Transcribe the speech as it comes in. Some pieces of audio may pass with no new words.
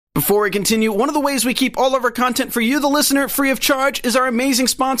Before we continue, one of the ways we keep all of our content for you, the listener, free of charge is our amazing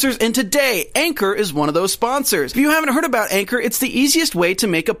sponsors, and today, Anchor is one of those sponsors. If you haven't heard about Anchor, it's the easiest way to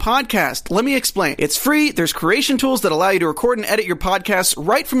make a podcast. Let me explain. It's free, there's creation tools that allow you to record and edit your podcasts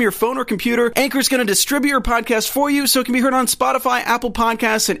right from your phone or computer. Anchor's going to distribute your podcast for you so it can be heard on Spotify, Apple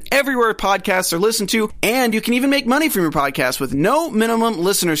Podcasts, and everywhere podcasts are listened to, and you can even make money from your podcast with no minimum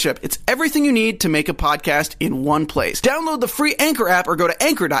listenership. It's everything you need to make a podcast in one place. Download the free Anchor app or go to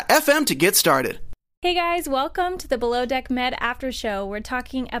anchor.fm to get started. Hey guys, welcome to the Below Deck Med After Show. We're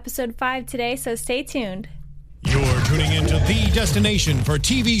talking episode 5 today, so stay tuned. You're tuning into the destination for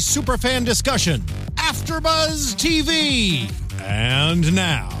TV superfan discussion, AfterBuzz TV. And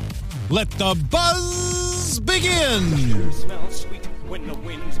now, let the buzz begin. Smells sweet when the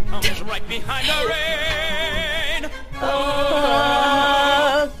wind comes right behind the rain.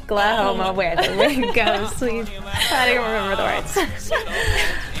 Oklahoma, where the wind goes sweet. I don't remember the words.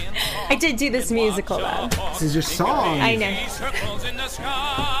 I did do this musical, though. This is your song. I know.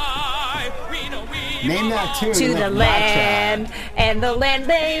 Name that tune. To the land, and the land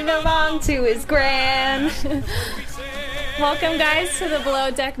they belong to is grand. Welcome, guys, to the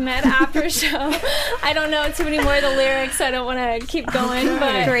Below Deck Med After Show. I don't know too many more of the lyrics. I don't want to keep going,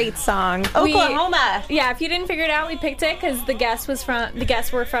 but Great song. Oklahoma. Yeah, if you didn't figure it out, we picked it because the guests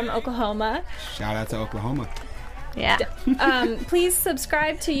were from Oklahoma. Shout out to Oklahoma. Yeah. Please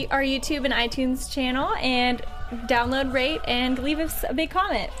subscribe to our YouTube and iTunes channel and download, rate, and leave us a big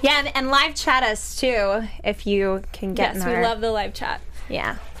comment. Yeah, and live chat us, too, if you can get Yes, in our... we love the live chat.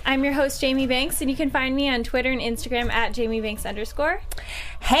 Yeah. I'm your host, Jamie Banks, and you can find me on Twitter and Instagram at JamieBanks_.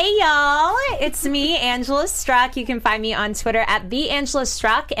 Hey, y'all. It's me, Angela Struck. You can find me on Twitter at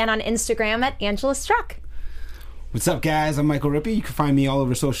TheAngelaStruck and on Instagram at Angela Struck. What's up, guys? I'm Michael Rippey. You can find me all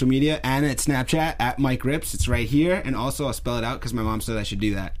over social media and at Snapchat at Mike Rips. It's right here. And also, I'll spell it out because my mom said I should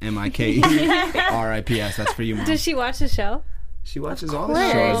do that. MikeRips. That's for you, Mom. Does she watch the show? She watches all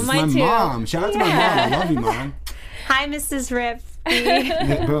the shows. It's my Mine too. mom. Shout out to my mom. I love you, Mom. Hi, Mrs. Rip.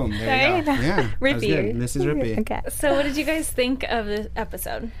 Boom. There you go. Yeah. That was Rippy. good. Mrs. Rippey. Okay. So what did you guys think of the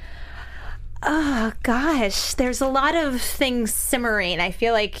episode? Oh, gosh. There's a lot of things simmering. I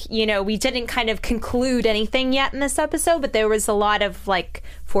feel like, we didn't kind of conclude anything yet in this episode, but there was a lot of,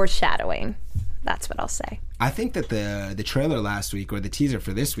 foreshadowing. That's what I'll say. I think that the trailer last week, or the teaser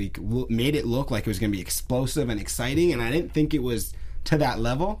for this week, made it look like it was going to be explosive and exciting, and I didn't think it was to that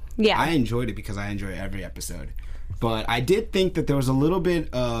level. Yeah. I enjoyed it because I enjoy every episode. But I did think that there was a little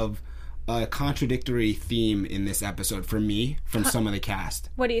bit of a contradictory theme in this episode for me from some of the cast.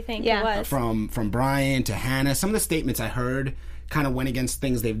 What do you think Yeah. it was? From Brian to Hannah, some of the statements I heard kind of went against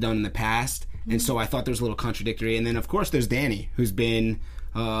things they've done in the past, and so I thought there was a little contradictory. And then, of course, there's Danny, who's been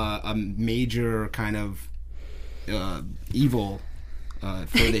a major kind of evil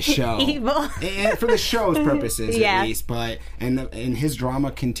for this show. Evil. And for the show's purposes, Yeah. at least. But and his drama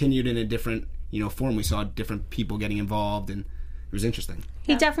continued in a different form. We saw different people getting involved, and it was interesting.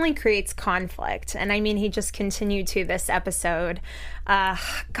 He definitely creates conflict. And I mean, he just continued to this episode.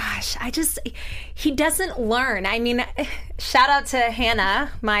 He doesn't learn. I mean, shout out to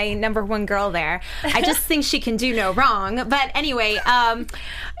Hannah, my number one girl there. I just think she can do no wrong. But anyway,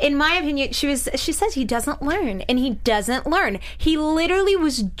 in my opinion, she says he doesn't learn, and he doesn't learn. He literally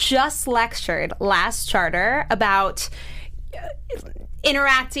was just lectured last charter about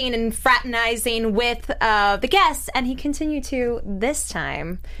interacting and fraternizing with the guests, and he continued to this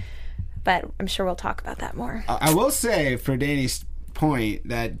time. But I'm sure we'll talk about that more. I will say, for Danny's point,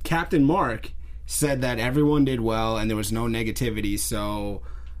 that Captain Mark said that everyone did well and there was no negativity, so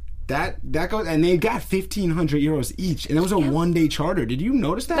that goes, and they got 1,500 euros each, and that was a one-day charter. Did you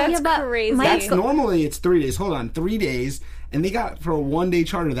notice that? That's crazy. That's normally it's 3 days. Hold on, 3 days, and they got for a one-day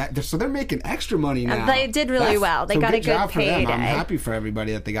charter so they're making extra money now. They did really well. They got a good job for them. I'm payday. happy for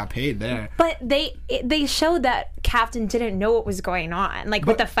everybody that they got paid there. But they showed that Captain didn't know what was going on.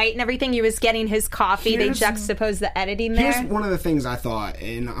 With the fight and everything, he was getting his coffee. They juxtaposed the editing there. Here's one of the things I thought,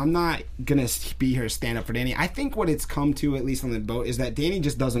 and I'm not going to be here to stand up for Danny. I think what it's come to, at least on the boat, is that Danny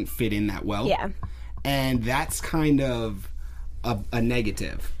just doesn't fit in that well. Yeah. And that's kind of a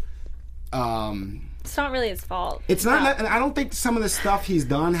negative. It's not really his fault. It's not. I don't think some of the stuff he's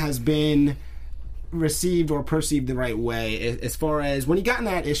done has been received or perceived the right way. As far as when he got in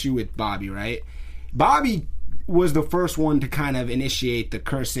that issue with Bobby, right? Bobby was the first one to kind of initiate the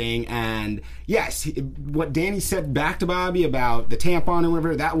cursing, and yes, what Danny said back to Bobby about the tampon and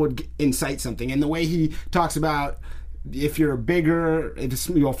whatever, that would incite something. And the way he talks about if you're bigger,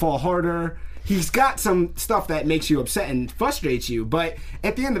 you'll fall harder. He's got some stuff that makes you upset and frustrates you, but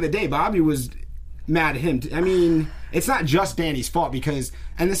at the end of the day, Bobby was mad at him. I mean, it's not just Danny's fault because,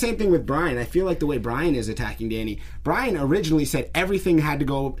 and the same thing with Brian. I feel like the way Brian is attacking Danny, Brian originally said everything had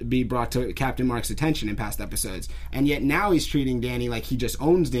to be brought to Captain Mark's attention in past episodes, and yet now he's treating Danny like he just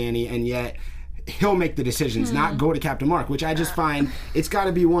owns Danny, and yet he'll make the decisions, not go to Captain Mark, which I just find it's got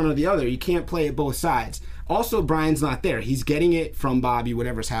to be one or the other. You can't play it both sides. Also, Brian's not there. He's getting it from Bobby,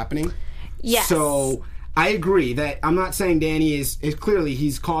 whatever's happening. Yes. So I agree that I'm not saying Danny is clearly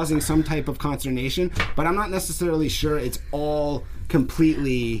he's causing some type of consternation, but I'm not necessarily sure it's all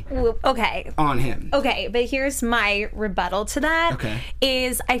completely on him. Okay, but here's my rebuttal to that. Okay.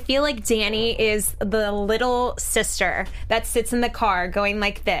 Is I feel like Danny is the little sister that sits in the car going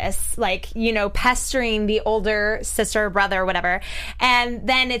like this, like, you know, pestering the older sister or brother or whatever. And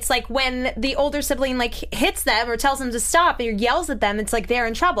then it's like when the older sibling like hits them or tells them to stop or yells at them, it's like they're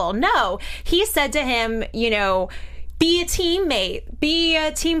in trouble. No, he said to him, you know, be a teammate, be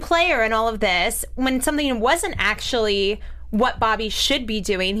a team player and all of this, when something wasn't actually what Bobby should be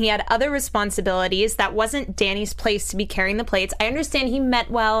doing. He had other responsibilities. That wasn't Danny's place to be carrying the plates. I understand he meant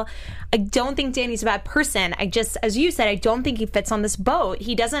well. I don't think Danny's a bad person. I just, as you said, I don't think he fits on this boat.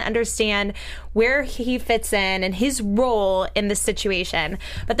 He doesn't understand where he fits in and his role in this situation.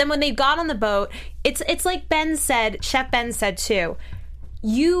 But then when they got on the boat, it's like Ben said, Chef Ben said too,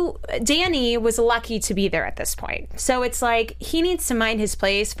 Danny was lucky to be there at this point. So it's like he needs to mind his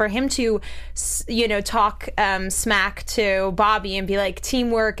place. For him to, you know, talk smack to Bobby and be like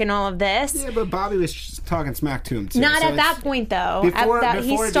teamwork and all of this. Yeah, but Bobby was just talking smack to him too. Not at that point though.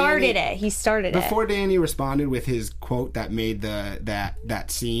 He started it. Before Danny responded with his quote that made that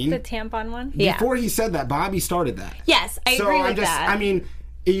scene. The tampon one? Yeah. Before he said that, Bobby started that. Yes, I agree with that. I mean,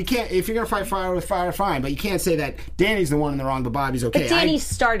 you can't, if you're going to fight fire with fire, fine, but you can't say that Danny's the one in the wrong, but Bobby's okay. But Danny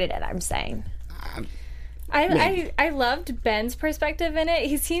started it, I'm saying. I loved Ben's perspective in it.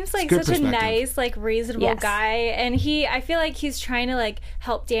 He seems like such a nice, like, reasonable guy, and I feel like he's trying to like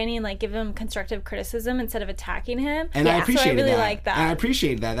help Danny and like give him constructive criticism instead of attacking him. And I appreciate that. Like that. And I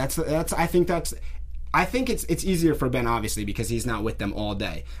appreciate that. I think it's easier for Ben, obviously, because he's not with them all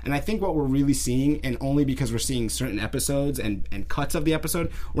day. And I think what we're really seeing, and only because we're seeing certain episodes and cuts of the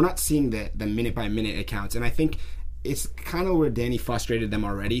episode, we're not seeing the minute-by-minute accounts. And I think it's kind of where Danny frustrated them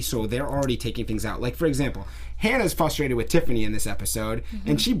already, so they're already taking things out. Like, for example, Hannah's frustrated with Tiffany in this episode,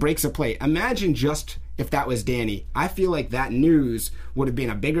 and she breaks a plate. Imagine just if that was Danny. I feel like that news would have been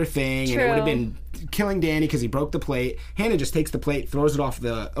a bigger thing, and it would have been killing Danny because he broke the plate. Hannah just takes the plate, throws it off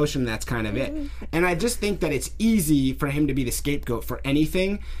the ocean, and that's kind of it. And I just think that it's easy for him to be the scapegoat for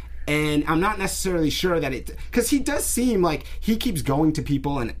anything. And I'm not necessarily sure that because he does seem like he keeps going to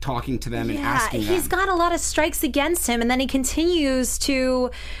people and talking to them and asking them. He's got a lot of strikes against him, and then he continues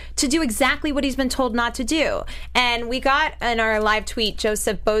to do exactly what he's been told not to do. And we got in our live tweet,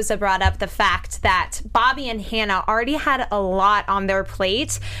 Joseph Boza brought up the fact that Bobby and Hannah already had a lot on their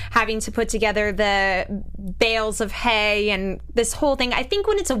plate, having to put together the bales of hay and this whole thing. I think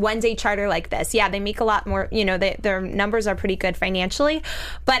when it's a one-day charter like this, they make a lot more, their numbers are pretty good financially,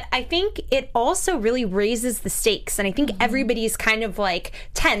 but I think it also really raises the stakes. And I think everybody's kind of like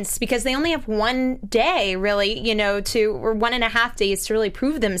tense because they only have one day really, or 1.5 days to really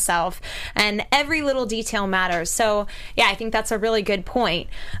prove themselves. And every little detail matters. So, I think that's a really good point.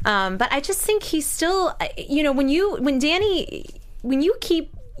 But I just think he's still, when you're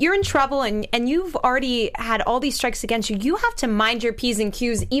in trouble and you've already had all these strikes against you, you have to mind your P's and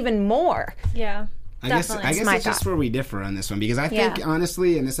Q's even more. Yeah. I guess that's just where we differ on this one, because I think,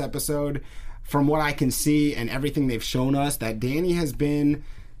 honestly, in this episode, from what I can see and everything they've shown us, that Danny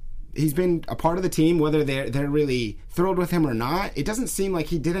he's been a part of the team, whether they're really thrilled with him or not. It doesn't seem like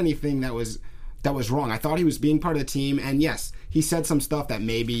he did anything that was wrong. I thought he was being part of the team, and yes, he said some stuff that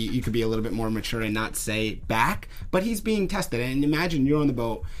maybe you could be a little bit more mature and not say back, but he's being tested. And imagine you're on the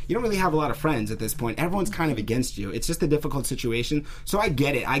boat. You don't really have a lot of friends at this point. Everyone's kind of against you. It's just a difficult situation. So I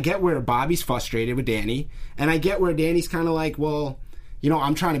get it. I get where Bobby's frustrated with Danny, and I get where Danny's kind of like, well,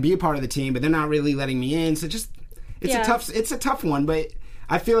 I'm trying to be a part of the team, but they're not really letting me in. So it's a tough one, but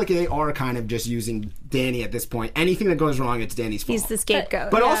I feel like they are kind of just using Danny at this point. Anything that goes wrong, it's Danny's fault. He's the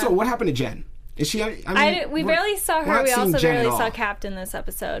scapegoat. But also, what happened to Jen? Is she? We barely saw her. We also barely saw Captain this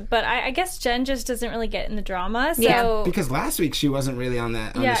episode. But I guess Jen just doesn't really get in the drama. So because last week she wasn't really on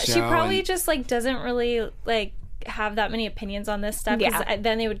that. On the show, she probably just doesn't really have that many opinions on this stuff. Because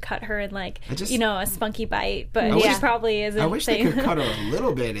then they would cut her in a spunky bite. But she probably isn't. I wish they could cut her a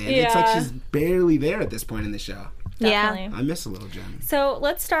little bit in. It's like she's barely there at this point in the show. Definitely. I miss a little Jen. So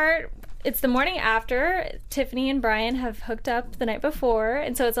let's start it's the morning after. Tiffany and Brian have hooked up the night before,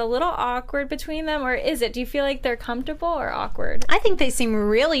 and so it's a little awkward between them, or is it? Do you feel like they're comfortable or awkward? I think they seem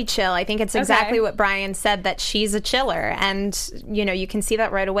really chill. I think it's exactly what Brian said, that she's a chiller, and you can see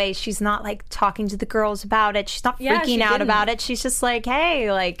that right away. She's not like talking to the girls about it. She's not freaking out about it. She's just like,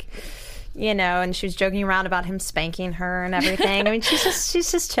 hey, like, and she was joking around about him spanking her and everything. I mean, she's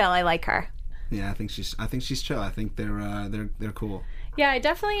just chill. I like her. Yeah, I think she's chill. I think they're cool. Yeah,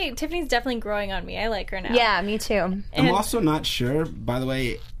 Tiffany's definitely growing on me. I like her now. Yeah, me too. I'm also not sure, by the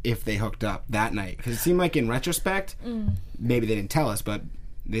way, if they hooked up that night. Because it seemed like in retrospect, maybe they didn't tell us, but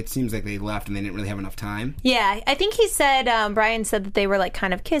it seems like they left and they didn't really have enough time. Yeah, I think he said, Brian said that they were like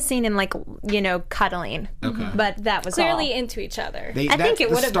kind of kissing and like, cuddling. Okay. But that was clearly into each other. I think it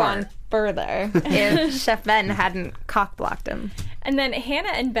would have gone further if Chef Ben hadn't cock-blocked him. And then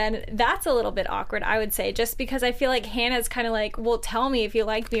Hannah and Ben, that's a little bit awkward, I would say, just because I feel like Hannah's kind of like, well, tell me if you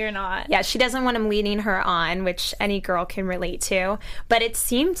like me or not. Yeah, she doesn't want him leading her on, which any girl can relate to. But it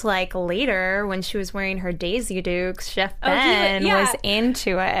seemed like later, when she was wearing her Daisy Dukes, Chef Ben was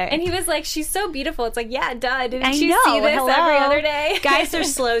into it. And he was like, she's so beautiful. It's like, yeah, duh. Didn't you see this every other day? Guys are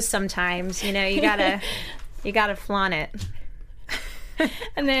slow sometimes. You gotta flaunt it.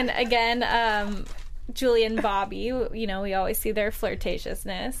 And then again, Julia and Bobby, we always see their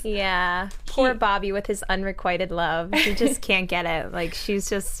flirtatiousness. Yeah. Poor Bobby with his unrequited love. She just can't get it. Like, she's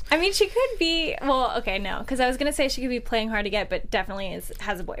just... I mean, she could be... Well, okay, no. Because I was going to say she could be playing hard to get, but definitely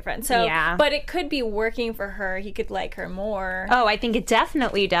has a boyfriend. So, yeah. But it could be working for her. He could like her more. Oh, I think it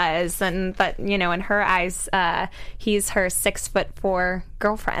definitely does. But, in her eyes, he's her 6'4"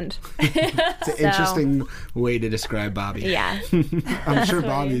 girlfriend. It's an interesting way to describe Bobby. Yeah. I'm sure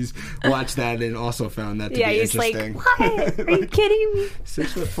Bobby's watched that and also found that to be interesting. Like, what? Are you kidding me?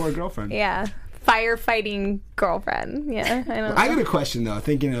 6'4" girlfriend. Yeah. Firefighting girlfriend. Yeah. I got a question, though,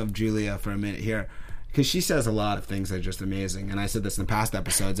 thinking of Julia for a minute here. Because she says a lot of things that are just amazing. And I said this in the past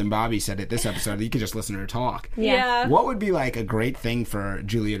episodes, and Bobby said it this episode. You could just listen to her talk. Yeah. What would be, like, a great thing for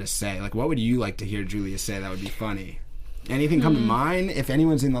Julia to say? Like, what would you like to hear Julia say that would be funny? Anything come to mind? If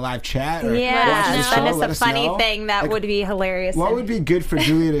anyone's in the live chat or watching the show, let us know. Funny thing that would be hilarious. What would be good for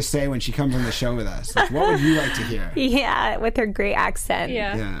Julia to say when she comes on the show with us? Like, what would you like to hear? Yeah, with her great accent.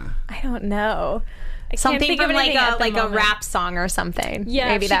 Yeah. I don't know. Something from like a rap song or something. Yeah,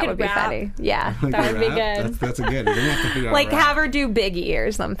 maybe that would be funny. Yeah, like that would be good. That's a good. We're gonna have to figure out like have her do Biggie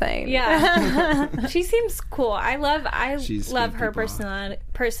or something. Yeah, she seems cool. I love her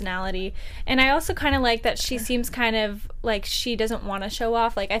personality, and I also kind of like that she seems kind of like she doesn't want to show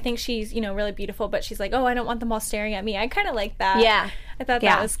off. Like I think she's really beautiful, but she's like, oh, I don't want them all staring at me. I kind of like that. Yeah. I thought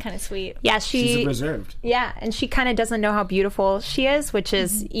that was kind of sweet. Yeah, she's reserved. Yeah, and she kind of doesn't know how beautiful she is, which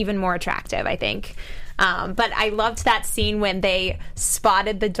is even more attractive, I think. But I loved that scene when they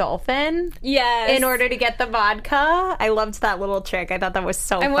spotted the dolphin. Yes. In order to get the vodka. I loved that little trick. I thought that was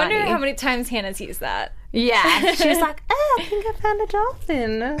so funny. I wonder how many times Hannah's used that. Yeah. She was like, I think I found a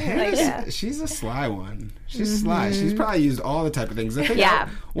dolphin. She's a sly one. She's sly. She's probably used all the type of things.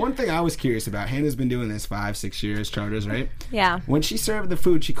 One thing I was curious about, Hannah's been doing this 5-6 years, Charters, right? Yeah. When she served the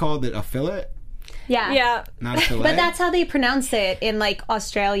food, she called it a fillet. Yeah. Not a fillet. But that's how they pronounce it in like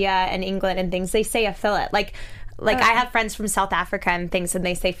Australia and England and things. They say a fillet. Like I have friends from South Africa and things, and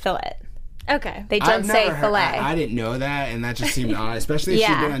they say fillet. Okay. They don't say fillet. I didn't know that, and that just seemed odd, especially if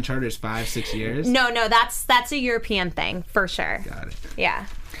she'd been on Charters 5-6 years. No, that's a European thing for sure. Got it. Yeah.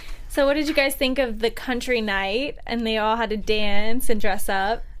 So what did you guys think of the country night? And they all had to dance and dress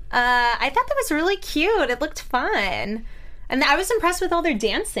up. I thought that was really cute. It looked fun. And I was impressed with all their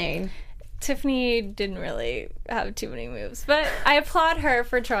dancing. Tiffany didn't really have too many moves, but I applaud her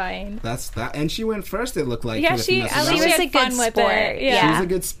for trying. That's that, and she went first. It looked like she was a good sport. Yeah. She was a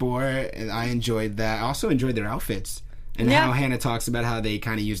good sport, and I enjoyed that. I also enjoyed their outfits and how Hannah talks about how they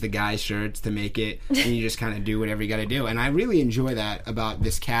kind of use the guys' shirts to make it, and you just kind of do whatever you got to do. And I really enjoy that about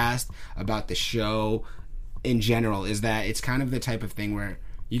this cast, about the show in general. Is that it's kind of the type of thing where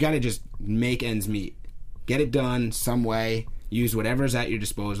you got to just make ends meet, get it done some way. Use whatever's at your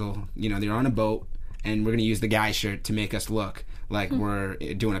disposal. They're on a boat, and we're going to use the guy's shirt to make us look like we're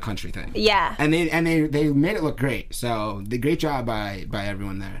doing a country thing. Yeah. And they made it look great. So, great job by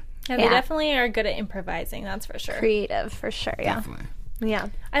everyone there. Yeah, they definitely are good at improvising, that's for sure. Creative, for sure, yeah. Definitely. Yeah.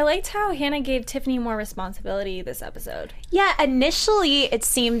 I liked how Hannah gave Tiffany more responsibility this episode. Yeah, initially it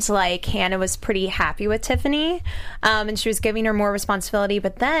seemed like Hannah was pretty happy with Tiffany, and she was giving her more responsibility,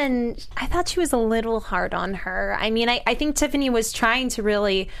 but then I thought she was a little hard on her. I mean, I think Tiffany was trying to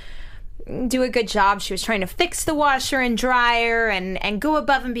really do a good job. She was trying to fix the washer and dryer and go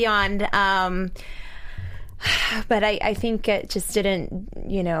above and beyond. But I think it just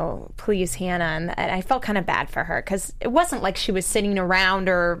didn't, please Hannah. And I felt kind of bad for her because it wasn't like she was sitting around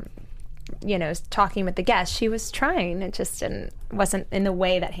or, talking with the guests. She was trying. It just wasn't in the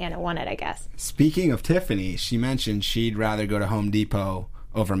way that Hannah wanted, I guess. Speaking of Tiffany, she mentioned she'd rather go to Home Depot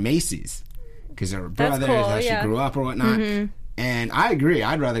over Macy's because her brothers, how she grew up or whatnot. Mm-hmm. And I agree.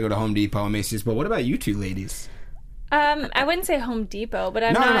 I'd rather go to Home Depot and Macy's. But what about you two ladies? I wouldn't say Home Depot, but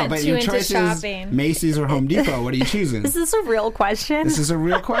I'm not too into shopping. Macy's or Home Depot? What are you choosing? Is this a real question? This is a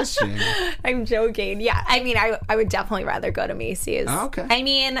real question. I'm joking. Yeah, I mean, I would definitely rather go to Macy's. Oh, okay. I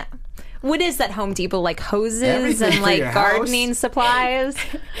mean, what is that Home Depot? Like hoses and like gardening supplies?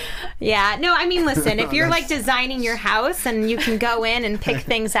 Yeah. No, I mean, listen, if you're like designing your house and you can go in and pick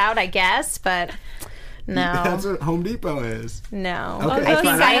things out, I guess, but... No. That's what Home Depot is. No. Okay.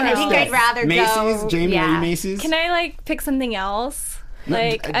 I think I'd rather Macy's, go... Macy's? Jamie, are you Macy's? Can I, pick something else?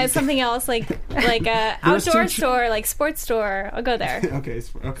 Something else, like a outdoor store, like sports store. I'll go there. Okay.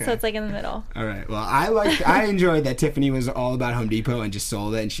 So it's like in the middle. All right. Well, I enjoyed that Tiffany was all about Home Depot and just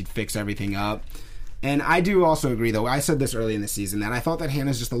sold it and she'd fix everything up. And I do also agree, though. I said this early in the season that I thought that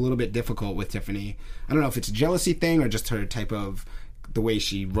Hannah's just a little bit difficult with Tiffany. I don't know if it's a jealousy thing or just her type of the way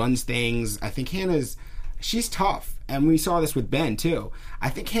she runs things. I think she's tough, and we saw this with Ben too. I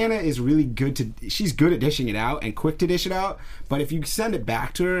think Hannah is really she's good at dishing it out and quick to dish it out, but if you send it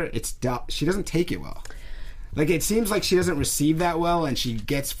back to her, she doesn't take it well. Like, it seems like she doesn't receive that well, and she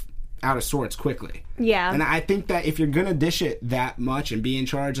gets out of sorts quickly. Yeah. And I think that if you're gonna dish it that much and be in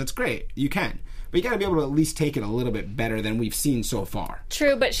charge, that's great. You can. But you got to be able to at least take it a little bit better than we've seen so far.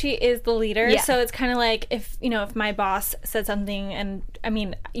 True, but she is the leader, so it's kind of like if my boss said something, and I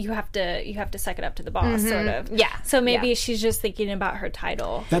mean, you have to suck it up to the boss, sort of. Yeah. So maybe she's just thinking about her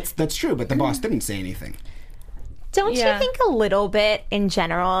title. That's true, but the boss didn't say anything. Don't you think a little bit in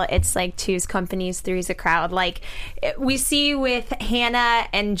general, it's like two's companies, three's a crowd? Like we see with Hannah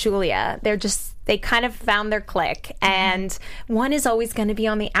and Julia, they kind of found their clique, and one is always going to be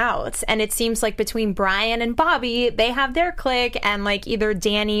on the outs. And it seems like between Brian and Bobby, they have their clique, and like either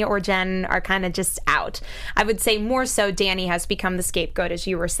Danny or Jen are kind of just out. I would say more so Danny has become the scapegoat, as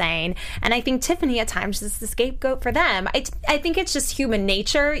you were saying. And I think Tiffany at times is the scapegoat for them. I think it's just human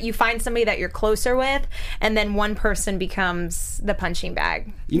nature. You find somebody that you're closer with, and then one person becomes the punching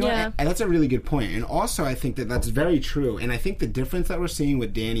bag. You know, and that's a really good point. And also, I think that that's very true. And I think the difference that we're seeing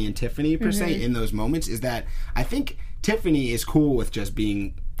with Danny and Tiffany, per se, in those moments is that I think Tiffany is cool with just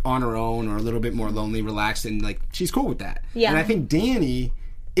being on her own or a little bit more lonely, relaxed, and like she's cool with that. Yeah. And I think Danny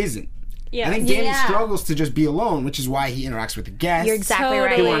isn't. Yeah. I think Danny struggles to just be alone, which is why he interacts with the guests. You're exactly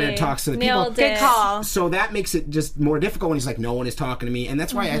right. He wanted to talk to the people. Good call. So that makes it just more difficult when he's like, no one is talking to me. And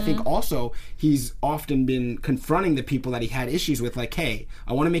that's why I think also he's often been confronting the people that he had issues with, like, hey,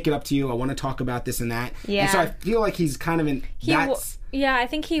 I want to make it up to you. I want to talk about this and that. Yeah. And so I feel like he's kind of in... Yeah, I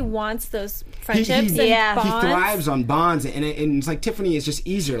think he wants those friendships and bonds. He thrives on bonds, and it's like Tiffany is just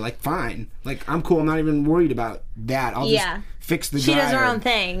easier. Like, fine. Like, I'm cool. I'm not even worried about that. I'll just fix the She dryer. does her own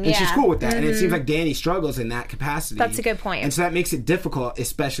thing. And she's cool with that. And it seems like Danny struggles in that capacity. That's a good point. And so that makes it difficult,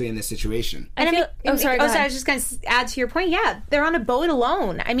 especially in this situation. And I was just going to add to your point. Yeah, they're on a boat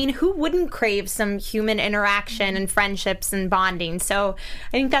alone. I mean, who wouldn't crave some human interaction and friendships and bonding? So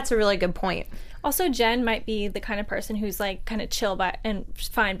I think that's a really good point. Also, Jen might be the kind of person who's like kind of chill and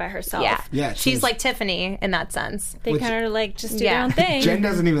fine by herself. Yeah, she's like Tiffany in that sense. They kind of like just do their own thing. Jen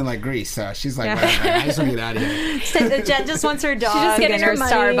doesn't even like Grease, so she's like, whatever, I just want to get out of here. Jen just wants her dog and her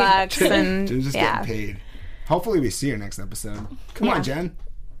Starbucks, and Jen's just getting paid. Hopefully, we see her next episode. Come on, Jen.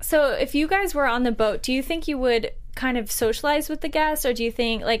 So, if you guys were on the boat, do you think you would kind of socialize with the guests, or do you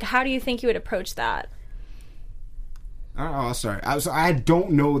think how do you think you would approach that? Oh, sorry. I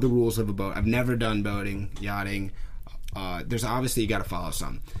don't know the rules of a boat. I've never done boating, yachting. There's obviously you got to follow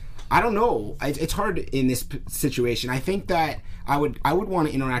some. I don't know. It's hard in this situation. I think that I would want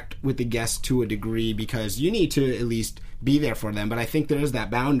to interact with the guests to a degree because you need to at least be there for them. But I think there is that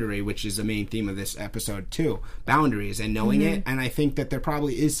boundary, which is the main theme of this episode too. Boundaries and knowing it. And I think that there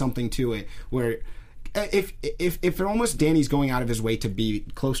probably is something to it where if almost Danny's going out of his way to be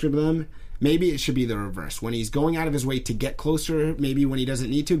closer to them, maybe it should be the reverse. When he's going out of his way to get closer, maybe when he doesn't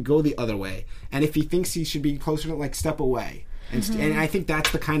need to, go the other way. And if he thinks he should be closer to, like, step away. And I think that's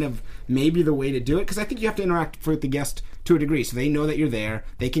the kind of, maybe the way to do it. Because I think you have to interact with the guest to a degree. So they know that you're there.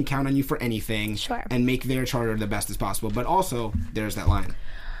 They can count on you for anything. Sure. And make their charter the best as possible. But also, there's that line.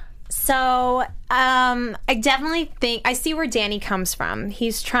 So, I definitely think I see where Danny comes from.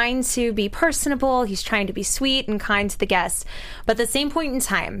 He's trying to be personable. He's trying to be sweet and kind to the guests. But at the same point in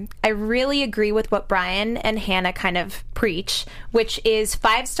time, I really agree with what Brian and Hannah kind of preach, which is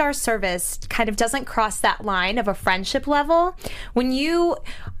 5-star service kind of doesn't cross that line of a friendship level. When you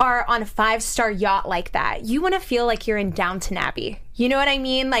are on a 5-star yacht like that, you want to feel like you're in Downton Abbey. You know what I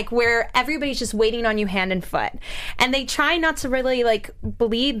mean? Like where everybody's just waiting on you hand and foot. And they try not to really like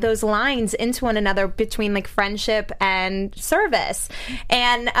bleed those lines into one another between like friendship and service.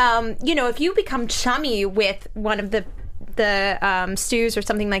 And, you know, if you become chummy with one of the stews or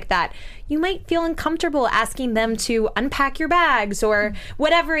something like that, you might feel uncomfortable asking them to unpack your bags or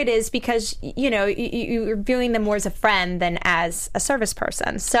whatever it is because, you know, you're viewing them more as a friend than as a service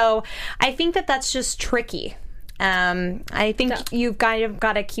person. So I think that that's just tricky. I think you've got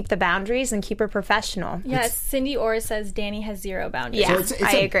to keep the boundaries and keep her professional. Yes, Cindy Orr says Danny has 0 boundaries. Yeah, so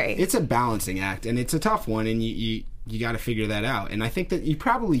I agree. It's a balancing act, and it's a tough one, and you got to figure that out. And I think that you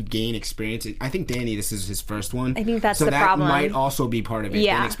probably gain experience. I think Danny, this is his first one. I think that's the problem. So that might also be part of it,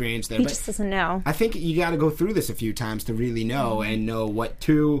 gain experience there. He just doesn't know. I think you got to go through this a few times to really know and know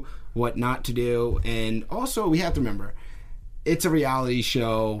what not to do. And also, we have to remember, it's a reality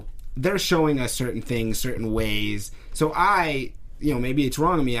show. They're showing us certain things, certain ways. So maybe it's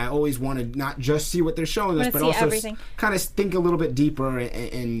wrong of me. I always want to not just see what they're showing us, but also kind of think a little bit deeper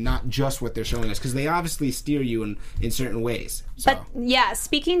and not just what they're showing us, because they obviously steer you in certain ways. So. But yeah,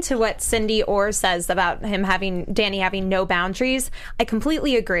 speaking to what Cindy Orr says about Danny having no boundaries, I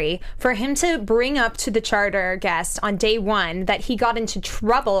completely agree. For him to bring up to the charter guest on day 1 that he got into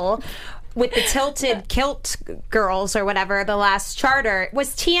trouble with the tilted kilt girls or whatever, the last charter, was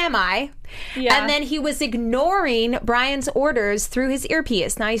TMI. Yeah. And then he was ignoring Brian's orders through his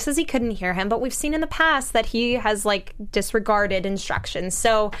earpiece. Now, he says he couldn't hear him, but we've seen in the past that he has, like, disregarded instructions.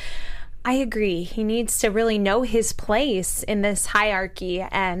 So I agree. He needs to really know his place in this hierarchy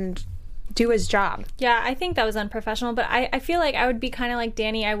and do his job. Yeah, I think that was unprofessional, but I feel like I would be kind of like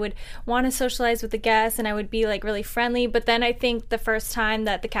Danny. I would want to socialize with the guests and I would be like really friendly, but then I think the first time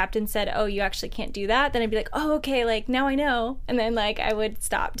that the captain said, oh, you actually can't do that, then I'd be like, oh, okay, like now I know, and then like I would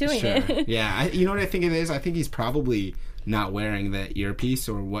stop doing it. Yeah, you know what I think it is? I think he's probably not wearing the earpiece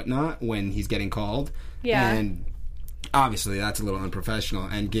or whatnot when he's getting called. Yeah. And obviously that's a little unprofessional,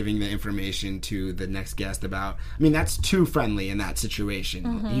 and giving the information to the next guest about, I mean, that's too friendly in that situation.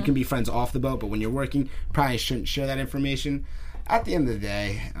 Mm-hmm. You can be friends off the boat, but when you're working, probably shouldn't share that information. At the end of the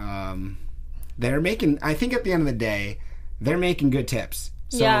day, they're making good tips.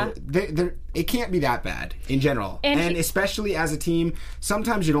 So it can't be that bad in general. And especially as a team,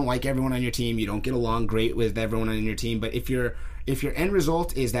 sometimes you don't like everyone on your team. You don't get along great with everyone on your team. But if your end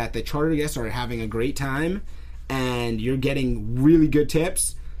result is that the charter guests are having a great time and you're getting really good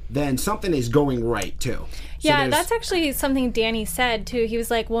tips, then something is going right too. So yeah, that's actually something Danny said too. He was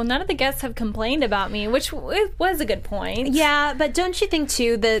like, well, none of the guests have complained about me, which was a good point. Yeah, but don't you think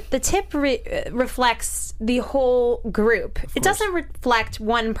too the tip reflects the whole group? It doesn't reflect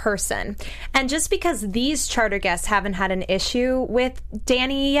one person. And just because these charter guests haven't had an issue with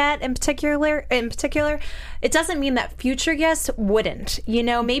Danny yet in particular, it doesn't mean that future guests wouldn't. You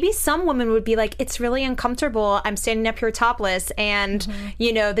know, maybe some women would be like, it's really uncomfortable. I'm standing up here topless and,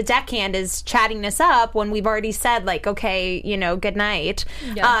 you know, the deckhand is chatting us up when we've already said, like, okay, you know, good night.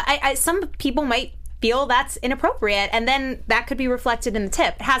 Yeah. Some people might feel that's inappropriate, and then that could be reflected in the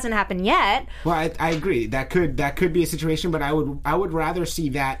tip. It hasn't happened yet. Well, I agree. That could be a situation, but I would rather see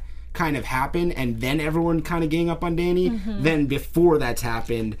that kind of happen and then everyone kind of gang up on Danny than before that's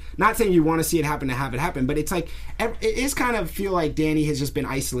happened. Not saying you want to see it happen to have it happen, but it's like it is kind of feel like Danny has just been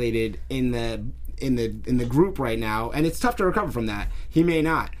isolated in the group right now, and it's tough to recover from that. He may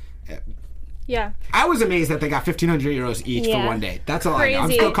not. Yeah. I was amazed that they got 1,500 euros each for one day. That's all I know.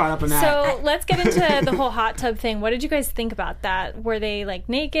 I'm still caught up in that. So let's get into the whole hot tub thing. What did you guys think about that? Were they like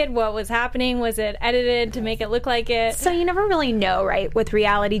naked? What was happening? Was it edited to make it look like it? So you never really know, right, with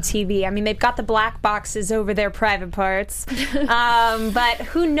reality TV. I mean, they've got the black boxes over their private parts. But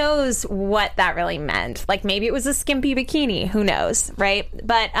who knows what that really meant? Like maybe it was a skimpy bikini. Who knows, right?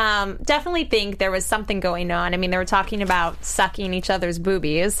 But definitely think there was something going on. I mean, they were talking about sucking each other's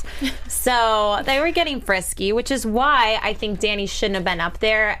boobies. So they were getting frisky, which is why I think Danny shouldn't have been up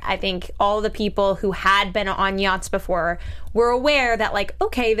there. I think all the people who had been on yachts before were aware that, like,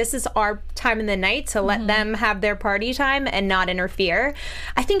 okay, this is our time in the night to let them have their party time and not interfere.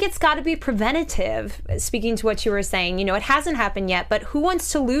 I think it's got to be preventative, speaking to what you were saying. You know, it hasn't happened yet, but who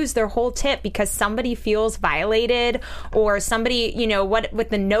wants to lose their whole tip because somebody feels violated or somebody, you know, what with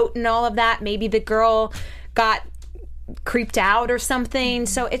the note and all of that, maybe the girl got creeped out or something.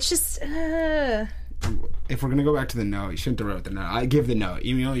 So it's just... If we're going to go back to the note, you shouldn't have wrote the note. I give the note.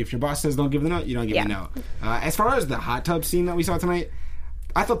 You know, if your boss says don't give the note, you don't give the note. As far as the hot tub scene that we saw tonight,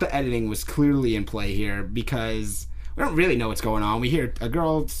 I thought the editing was clearly in play here because we don't really know what's going on. We hear a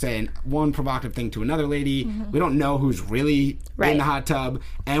girl saying one provocative thing to another lady. We don't know who's really in the hot tub.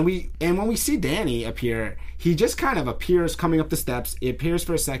 And when we see Danny appear, he just kind of appears coming up the steps. He appears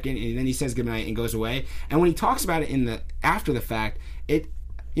for a second, and then he says goodnight and goes away. And when he talks about it after the fact,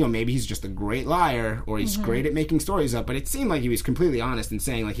 maybe he's just a great liar or he's great at making stories up, but it seemed like he was completely honest in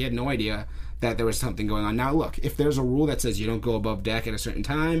saying like he had no idea that there was something going on. Now, look, if there's a rule that says you don't go above deck at a certain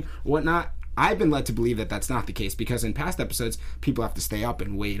time or whatnot, I've been led to believe that that's not the case because in past episodes, people have to stay up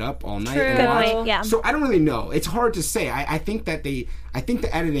and wait up all night and watch. Yeah. So I don't really know. It's hard to say. I think that the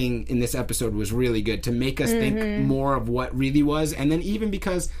editing in this episode was really good to make us think more of what really was. And then even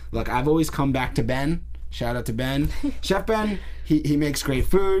because, look, I've always come back to Ben. Shout out to Ben. Chef Ben, he makes great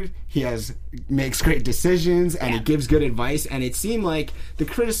food, makes great decisions, and he gives good advice, and it seemed like the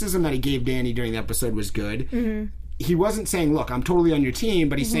criticism that he gave Danny during the episode was good. He wasn't saying, look, I'm totally on your team,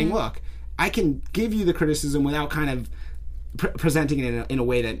 but he's saying, look, I can give you the criticism without kind of presenting it in a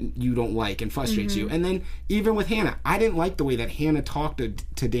way that you don't like and frustrates you. And then even with Hannah, I didn't like the way that Hannah talked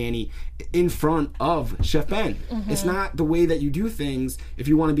to Danny in front of Chef Ben. It's not the way that you do things if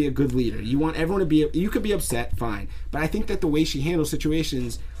you want to be a good leader. You want everyone to be... You could be upset, fine. But I think that the way she handles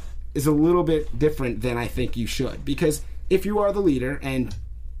situations is a little bit different than I think you should. Because if you are the leader and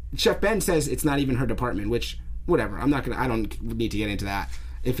Chef Ben says it's not even her department, which, whatever, I don't need to get into that,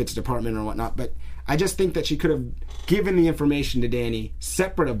 if it's department or whatnot, but I just think that she could have given the information to Danny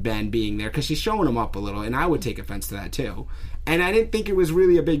separate of Ben being there because she's showing him up a little, and I would take offense to that too. And I didn't think it was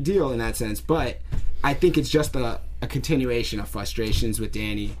really a big deal in that sense, but I think it's just a continuation of frustrations with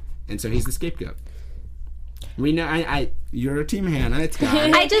Danny, and so he's the scapegoat. We know you're Team Hannah. It's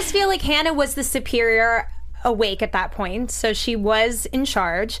gone. I just feel like Hannah was the superior awake at that point, so she was in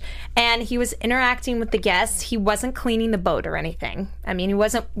charge, and he was interacting with the guests. He wasn't cleaning the boat or anything. I mean, he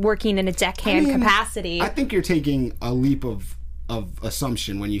wasn't working in a deckhand capacity. I think you're taking a leap of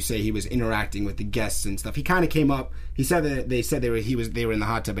assumption when you say he was interacting with the guests and stuff. He kind of came up. He said that they said they were in the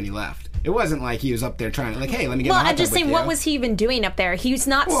hot tub and he left. It wasn't like he was up there trying to hey, let me get in the hot tub. Well, I'm just saying, what was he even doing up there? He was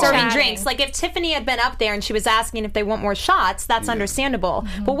not serving drinks. Like if Tiffany had been up there and she was asking if they want more shots, that's understandable.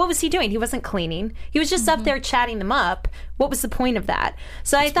 But what was he doing? He wasn't cleaning. He was just up there chatting them up. What was the point of that?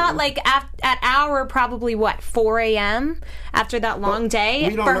 So I thought at hour probably 4 a.m. after that long day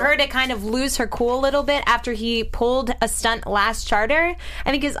for her to kind of lose her cool a little bit after he pulled a stunt last charter,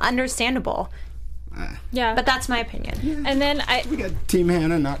 I think is understandable. But that's my opinion. Yeah. And then we got Team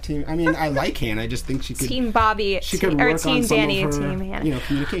Hannah, not Team. I mean, I like Hannah. I just think she could Team Bobby. She could work Team on some Danny, of her, Team Hannah.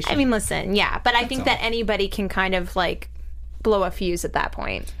 Communication. I mean, listen, but I think that anybody can kind of blow a fuse at that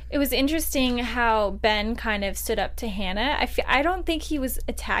point. It was interesting how Ben kind of stood up to Hannah. I don't think he was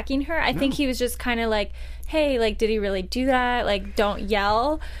attacking her. I think he was just kind of like, hey, did he really do that? Don't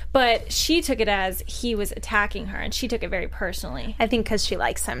yell. But she took it as he was attacking her, and she took it very personally. I think because she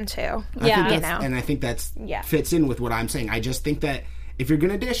likes him too. And I think that's fits in with what I'm saying. I just think that if you're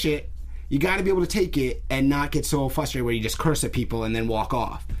going to dish it, you got to be able to take it and not get so frustrated where you just curse at people and then walk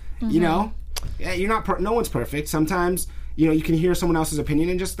off. You're not. No one's perfect. Sometimes you can hear someone else's opinion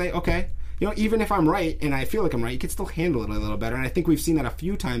and just say, okay. Even if I'm right and I feel like I'm right, you can still handle it a little better. And I think we've seen that a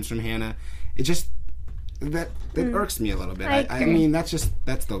few times from Hannah. It just that irks me a little bit. I mean, that's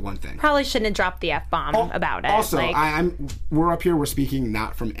the one thing. Probably shouldn't have dropped the F-bomb about it. Also, we're up here. We're speaking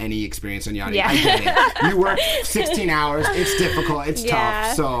not from any experience on yachting. I get it. You work 16 hours. It's difficult. It's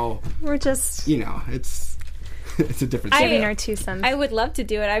tough. So we're just it's a different thing. Giving our 2 cents. I would love to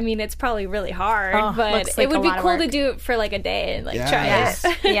do it. I mean, it's probably really hard, but it would be cool to do it for a day and try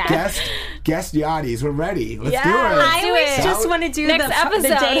it. Guest yachties, we're ready. Let's do it. I always just want to do the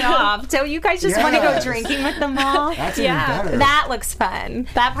day off. So you guys just want to go drinking with them all? That's even better. That looks fun.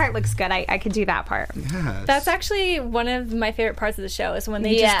 That part looks good. I could do that part. Yes. That's actually one of my favorite parts of the show is when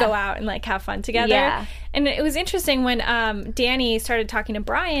they just go out and have fun together. Yeah. And it was interesting when Danny started talking to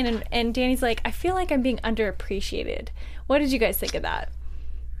Brian, and Danny's like, I feel like I'm being underappreciated. What did you guys think of that?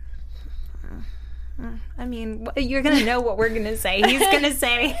 I mean, you're going to know what we're going to say. He's going to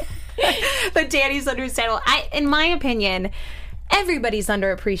say that Danny's understandable. In my opinion, everybody's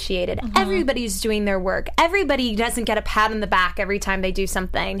underappreciated. Mm-hmm. Everybody's doing their work. Everybody doesn't get a pat on the back every time they do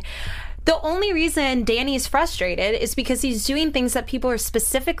something. The only reason Danny is frustrated is because he's doing things that people are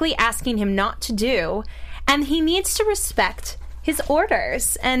specifically asking him not to do, and he needs to respect his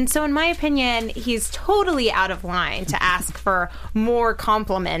orders. And so in my opinion, he's totally out of line to ask for more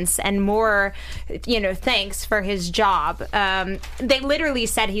compliments and more, thanks for his job. They literally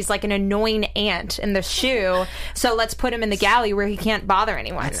said he's like an annoying ant in the shoe, so let's put him in the galley where he can't bother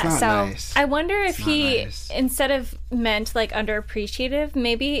anyone. That's not nice. I wonder if he, instead of meant like underappreciated,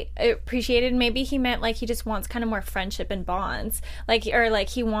 maybe he meant like he just wants kind of more friendship and bonds, or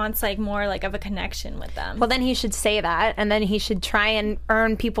he wants like more like of a connection with them. Well, then he should say that, and then he should try and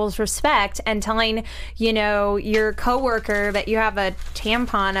earn people's respect, and telling your coworker that you have a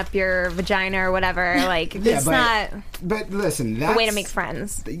tampon up your vagina or whatever, it's not. But listen, that's a way to make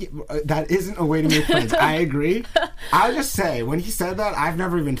friends. That isn't a way to make friends. I agree. I'll just say, when he said that, I've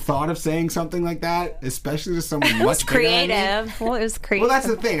never even thought of saying something like that, especially to someone much bigger than me. Well, it was creative. Well, that's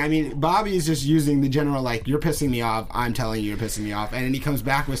the thing. I mean, Bobby is just using the general, you're pissing me off, I'm telling you you're pissing me off, and then he comes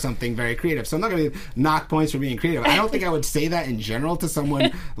back with something very creative. So I'm not going to knock points for being creative. I don't think I would say that in general to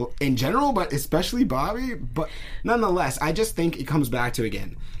someone in general, but especially Bobby. But nonetheless, I just think it comes back to,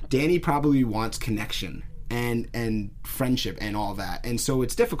 again, Danny probably wants connection and friendship and all that. And so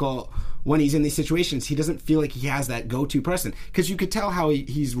it's difficult when he's in these situations. He doesn't feel like he has that go-to person, because you could tell how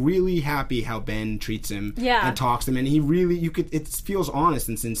he's really happy how Ben treats him and talks to him, and it feels honest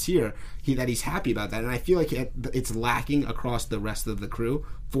and sincere that he's happy about that. And I feel like it's lacking across the rest of the crew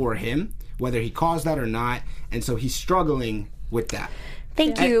for him, whether he caused that or not, and so he's struggling with that.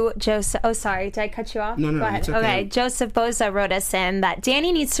 Thank you, Joseph. Oh, sorry. Did I cut you off? No. Go ahead. It's okay. Joseph Boza wrote us in that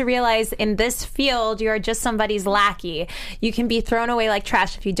Danny needs to realize in this field, you are just somebody's lackey. You can be thrown away like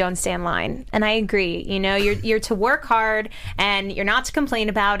trash if you don't stay in line. And I agree. You're to work hard, and you're not to complain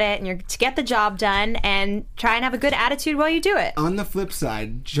about it, and you're to get the job done and try and have a good attitude while you do it. On the flip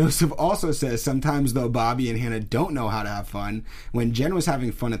side, Joseph also says sometimes, though, Bobby and Hannah don't know how to have fun. When Jen was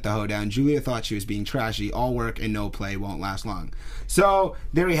having fun at the hoedown, Julia thought she was being trashy. All work and no play won't last long. So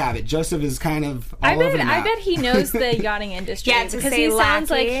there we have it. Joseph is kind of all over the map. I bet he knows the yachting industry. Because he sounds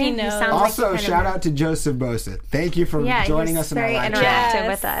like he knows. Also, shout out to Joseph Bosa. Thank you for joining us in our live chat. Interactive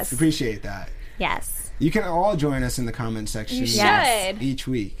with us. Appreciate that. Yes. You can all join us in the comment section each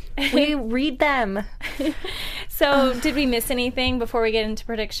week. We read them. So, did we miss anything before we get into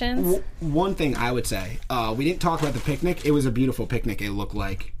predictions? One thing I would say, we didn't talk about the picnic. It was a beautiful picnic, it looked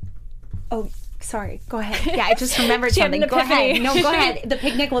like. Oh, sorry. Go ahead. Yeah, I just remembered something. Go ahead. No, go ahead. The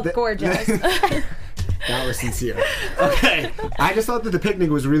picnic looked gorgeous. That was sincere. Okay. I just thought that the picnic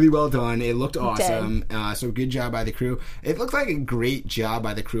was really well done. It looked awesome. So good job by the crew. It looked like a great job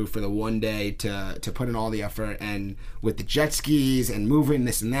by the crew for the one day to put in all the effort, and with the jet skis and moving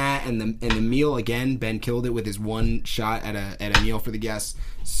this and that, and the meal again. Ben killed it with his one shot at a meal for the guests.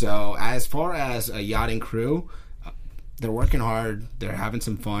 So as far as a yachting crew, they're working hard, they're having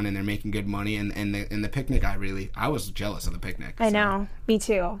some fun, and they're making good money. And the picnic, I was jealous of the picnic. I know, me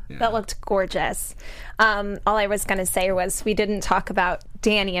too. Yeah. That looked gorgeous. All I was going to say was we didn't talk about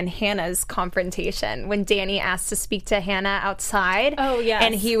Danny and Hannah's confrontation when Danny asked to speak to Hannah outside. Oh, yes.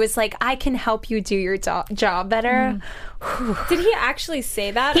 And he was like, I can help you do your job better. Did he actually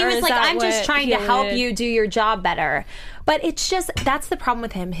say that? He was like, I'm just trying to help you do your job better. But it's just, that's the problem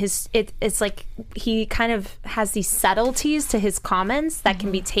with him. It's like he kind of has these subtleties to his comments that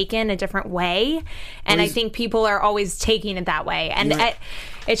can be taken a different way. And I think people are always taking it that way. And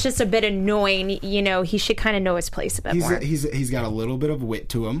it's just a bit annoying. He should kind of know his place a bit more. He's got a little bit of wit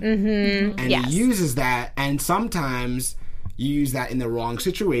to him. Mm-hmm. And he uses that. And sometimes you use that in the wrong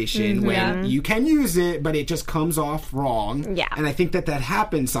situation when you can use it, but it just comes off wrong. Yeah. And I think that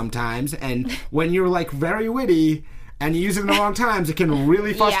happens sometimes. And when you're very witty and you use it in the wrong times, it can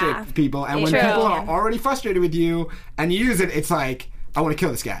really frustrate people. And when people are already frustrated with you and you use it, it's like, I want to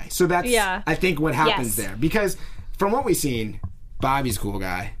kill this guy. So that's, I think, what happens there. Because from what we've seen, Bobby's a cool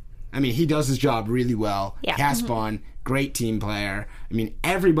guy. I mean, he does his job really well. Yeah. He has fun. Great team player. I mean,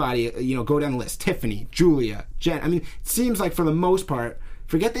 everybody, go down the list. Tiffany, Julia, Jen. I mean, it seems like for the most part,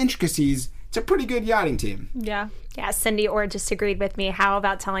 forget the intricacies, it's a pretty good yachting team. Yeah. Yeah, Cindy Orr just agreed with me. How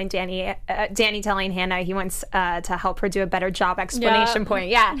about telling Danny telling Hannah he wants to help her do a better job, exclamation point.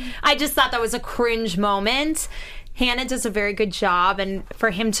 Yeah, I just thought that was a cringe moment. Hannah does a very good job, and for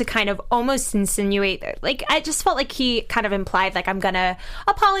him to kind of almost insinuate, I just felt like he kind of implied, I'm going to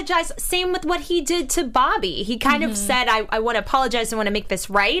apologize. Same with what he did to Bobby. He kind of said, I want to apologize, I want to make this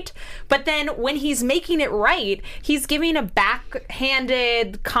right. But then when he's making it right, he's giving a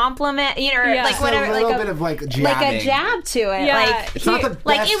backhanded compliment, whatever. A little bit of jabbing. Like a jab to it. Yeah. It's not the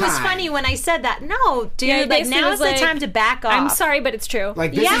best it was time. Funny when I said that. No, dude, now's the time to back off. I'm sorry, but it's true.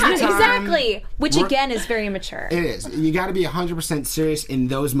 This is the time. Exactly. Which again is very immature. It is. You got to be 100% serious in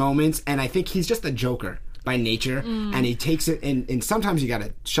those moments, and I think he's just a joker. by nature, and he takes it, and sometimes you got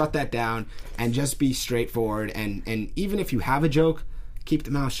to shut that down and just be straightforward, and even if you have a joke, keep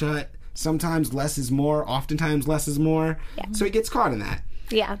the mouth shut. Sometimes less is more, oftentimes less is more. Yeah. So he gets caught in that.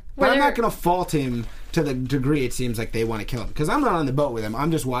 Yeah. But I'm not going to fault him to the degree it seems like they want to kill him, because I'm not on the boat with him.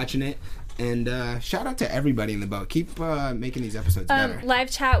 I'm just watching it. And shout out to everybody in the boat. Keep making these episodes better. Live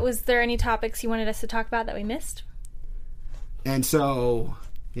chat, was there any topics you wanted us to talk about that we missed? And so,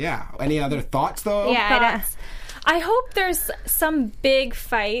 yeah. Any other thoughts, though? Yeah, I hope there's some big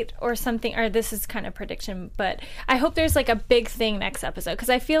fight or something, or this is kind of prediction, but I hope there's like a big thing next episode,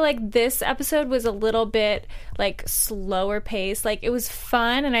 because I feel like this episode was a little bit like slower paced. Like, it was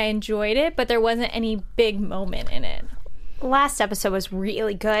fun and I enjoyed it, but there wasn't any big moment in it. Last episode was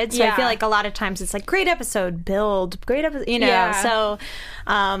really good, so I feel like a lot of times it's like great episode, build, great episode, so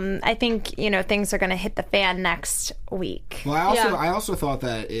I think things are going to hit the fan next week. Well, I also thought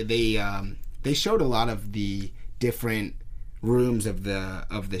that they showed a lot of the different rooms of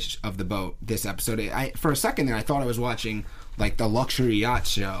the boat this episode. For a second there, I thought I was watching like the luxury yacht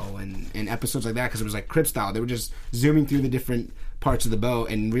show and episodes like that, because it was like Crib style. They were just zooming through the different parts of the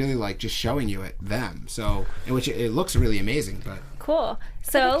boat and really like just showing you them. So, in which it looks really amazing. But cool.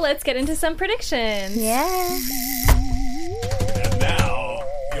 So let's get into some predictions. Yeah. And now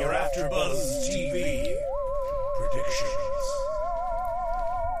your AfterBuzz TV predictions.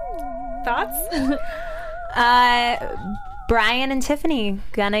 Thoughts? Brian and Tiffany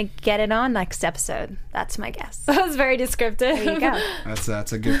gonna get it on next episode. That's my guess. That was very descriptive. There you go.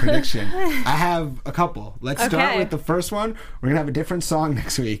 That's a good prediction. I have a couple. Let's start with the first one. We're gonna have a different song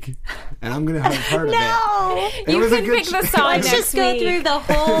next week, and I'm gonna have heard of it. No, you can pick the song. Let's just go through the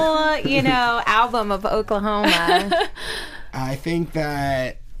whole, album of Oklahoma. I think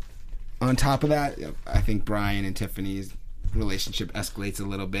that on top of that, I think Brian and Tiffany's relationship escalates a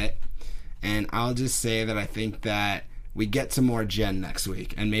little bit, and I'll just say that I think that we get some more Jen next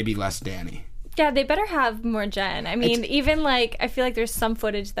week, and maybe less Danny. Yeah, they better have more Jen. I mean, even like, I feel like there's some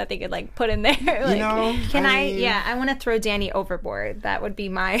footage that they could like put in there. Like, I want to throw Danny overboard. That would be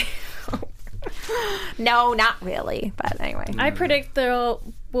my... No, not really. But anyway. I predict there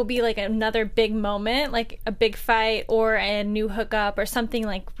will be like another big moment, like a big fight or a new hookup or something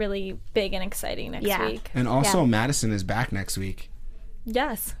like really big and exciting next week. And also Madison is back next week.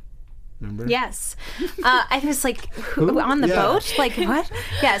 Yes. Remember? Yes. I was like, who on the boat? Like, what?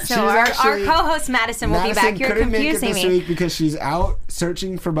 Yes, no, our co-host Madison will be back. You're confusing make it this week because she's out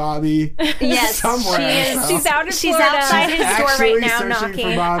searching for Bobby. Yes, somewhere. She's out in Florida. She's outside his door right now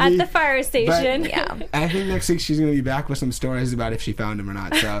knocking at the fire station. But I think next week she's going to be back with some stories about if she found him or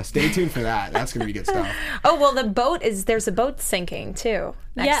not. So stay tuned for that. That's going to be good stuff. Oh, well, there's a boat sinking too.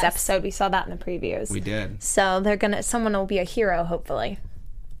 Next episode. We saw that in the previews. We did. So someone will be a hero, hopefully.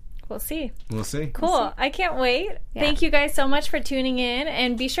 We'll see. Cool. I can't wait. Yeah. Thank you guys so much for tuning in.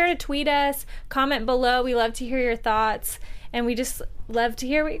 And be sure to tweet us, comment below. We love to hear your thoughts. And we just love to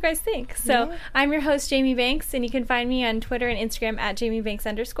hear what you guys think. So I'm your host, Jamie Banks. And you can find me on Twitter and Instagram at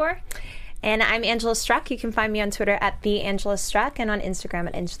JamieBanks_. And I'm Angela Struck. You can find me on Twitter at TheAngelaStruck and on Instagram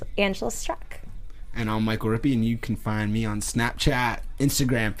at Angela Struck. And I'm Michael Rippey, and you can find me on Snapchat,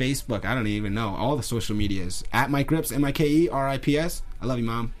 Instagram, Facebook. I don't even know. All the social medias. At Mike Rips, MikeRips. I love you,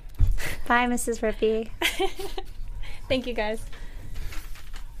 Mom. Bye, Mrs. Rippey. Thank you, guys.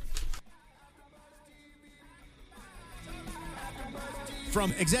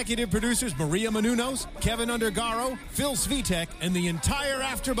 From executive producers Maria Menounos, Kevin Undergaro, Phil Svitek, and the entire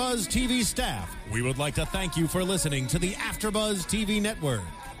AfterBuzz TV staff, we would like to thank you for listening to the AfterBuzz TV network.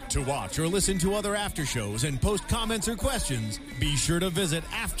 To watch or listen to other after shows and post comments or questions, be sure to visit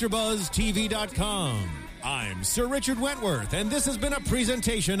AfterBuzzTV.com. I'm Sir Richard Wentworth, and this has been a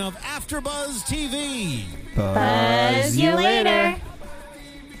presentation of AfterBuzz TV. Buzz you later.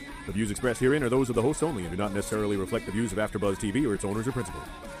 The views expressed herein are those of the hosts only and do not necessarily reflect the views of AfterBuzz TV or its owners or principals.